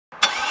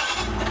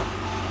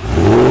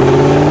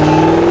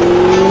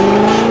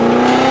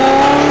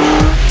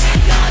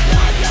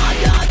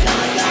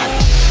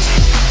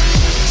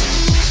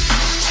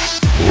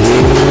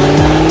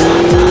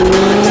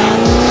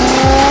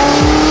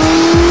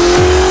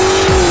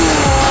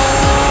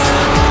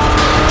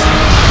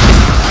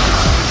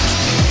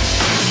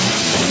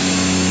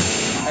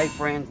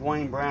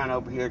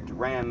over here at the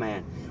Ram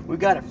Man. We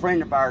got a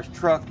friend of ours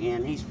truck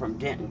in. He's from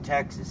Denton,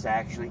 Texas,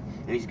 actually,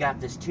 and he's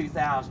got this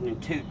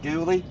 2002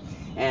 dually,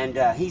 and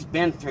he's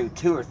been through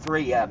 2 or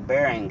 3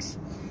 bearings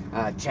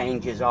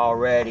changes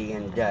already,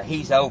 and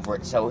he's over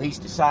it. So he's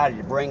decided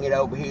to bring it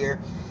over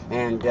here,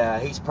 and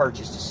he's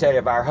purchased a set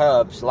of our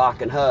hubs,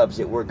 locking hubs,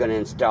 that we're going to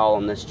install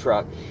on this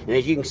truck. And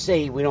as you can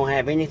see, we don't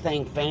have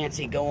anything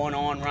fancy going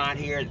on right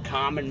here. The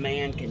common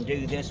man can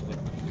do this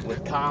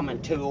with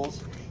common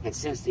tools. And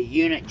since the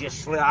unit just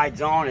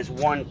slides on as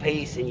one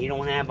piece and you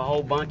don't have a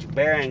whole bunch of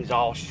bearings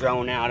all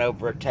strewn out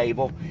over a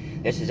table,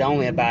 this is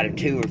only about a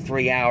 2 or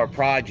 3 hour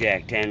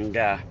project, and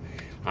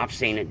I've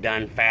seen it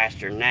done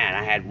faster than that.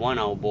 I had one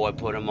old boy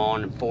put them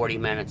on in 40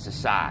 minutes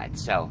aside.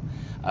 So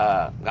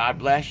God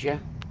bless you.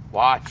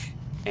 Watch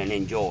and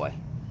enjoy.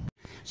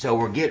 So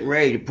we're getting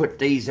ready to put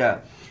these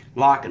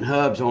locking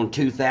hubs on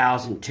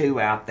 2002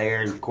 out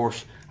there, and of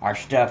course our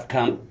stuff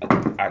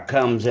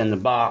comes in the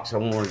box. I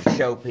wanted to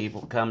show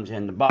people it comes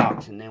in the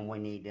box, and then we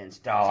need to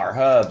install our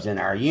hubs in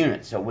our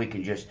unit so we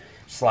can just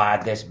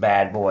slide this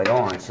bad boy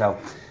on. So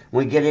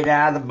we get it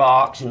out of the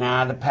box and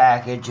out of the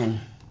package, and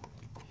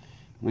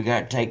we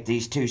got to take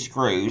these 2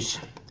 screws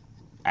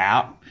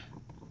out.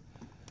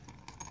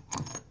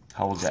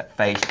 Holds that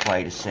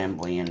faceplate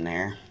assembly in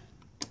there.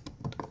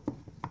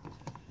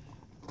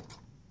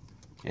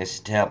 This is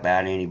to help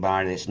out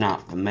anybody that's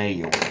not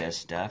familiar with this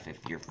stuff. If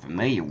you're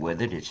familiar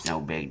with it, it's no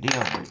big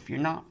deal. But if you're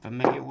not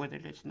familiar with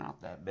it, it's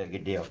not that big a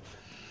deal.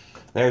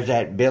 There's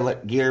that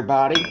billet gear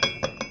body.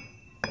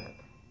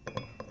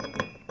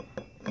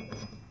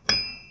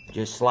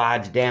 Just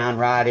slides down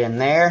right in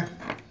there.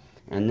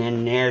 And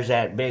then there's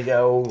that big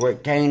old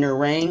retainer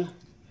ring.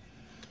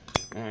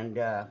 And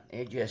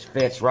it just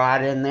fits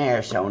right in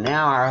there. So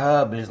now our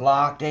hub is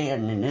locked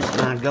in and it's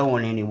not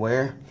going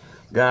anywhere.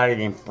 Got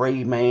it in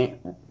free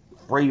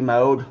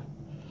mode.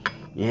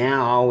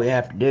 Now all we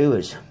have to do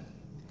is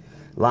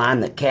line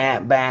the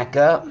cap back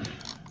up.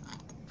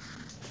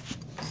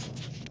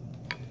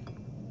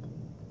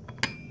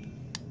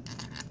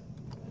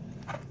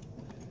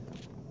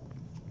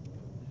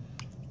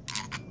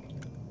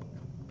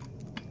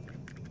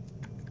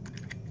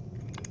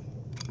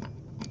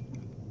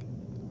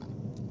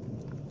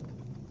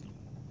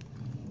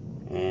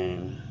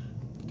 And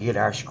get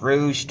our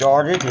screws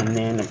started, and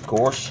then of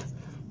course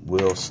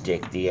we'll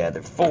stick the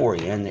other 4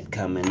 in that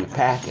come in the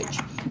package.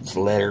 It's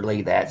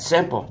literally that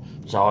simple.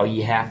 It's all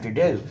you have to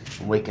do.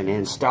 We can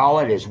install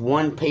it as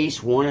one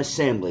piece, one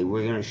assembly.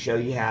 We're going to show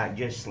you how it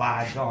just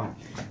slides on.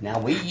 Now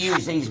we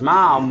use these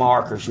mile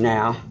markers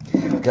now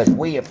because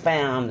we have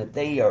found that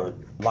they are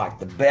like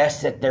the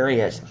best that there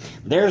is.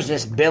 There's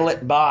this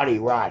billet body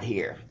right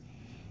here.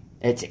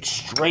 It's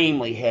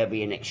extremely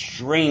heavy and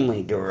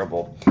extremely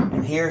durable.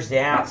 And here's the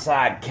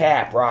outside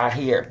cap right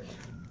here.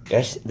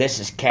 This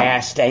is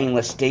cast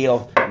stainless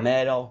steel,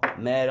 metal,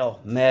 metal,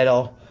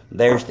 metal.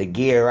 There's the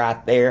gear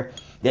right there.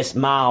 This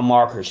mile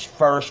marker's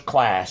first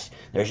class.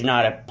 There's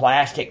not a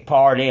plastic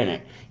part in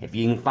it. If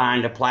you can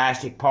find a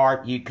plastic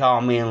part, you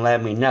call me and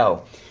let me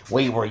know.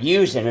 We were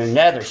using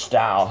another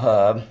style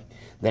hub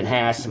that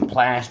has some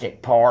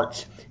plastic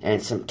parts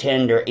and some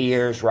tender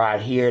ears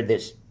right here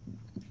that's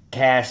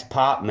cast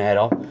pot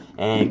metal,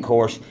 and of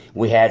course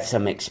we had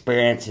some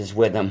experiences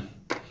with them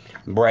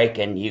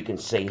breaking. You can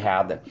see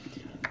how the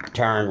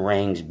turn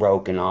rings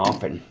broken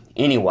off, and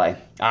anyway,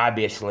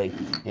 obviously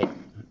it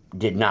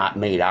did not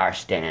meet our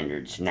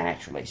standards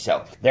naturally.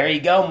 So there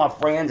you go, my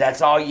friends.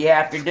 That's all you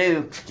have to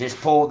do.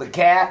 Just pull the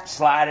cap,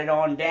 slide it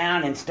on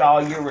down,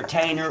 install your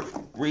retainer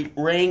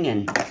ring,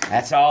 and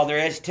that's all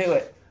there is to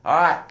it. All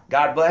right,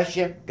 God bless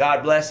you,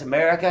 God bless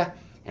America,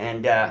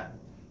 and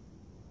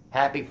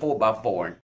happy 4x4.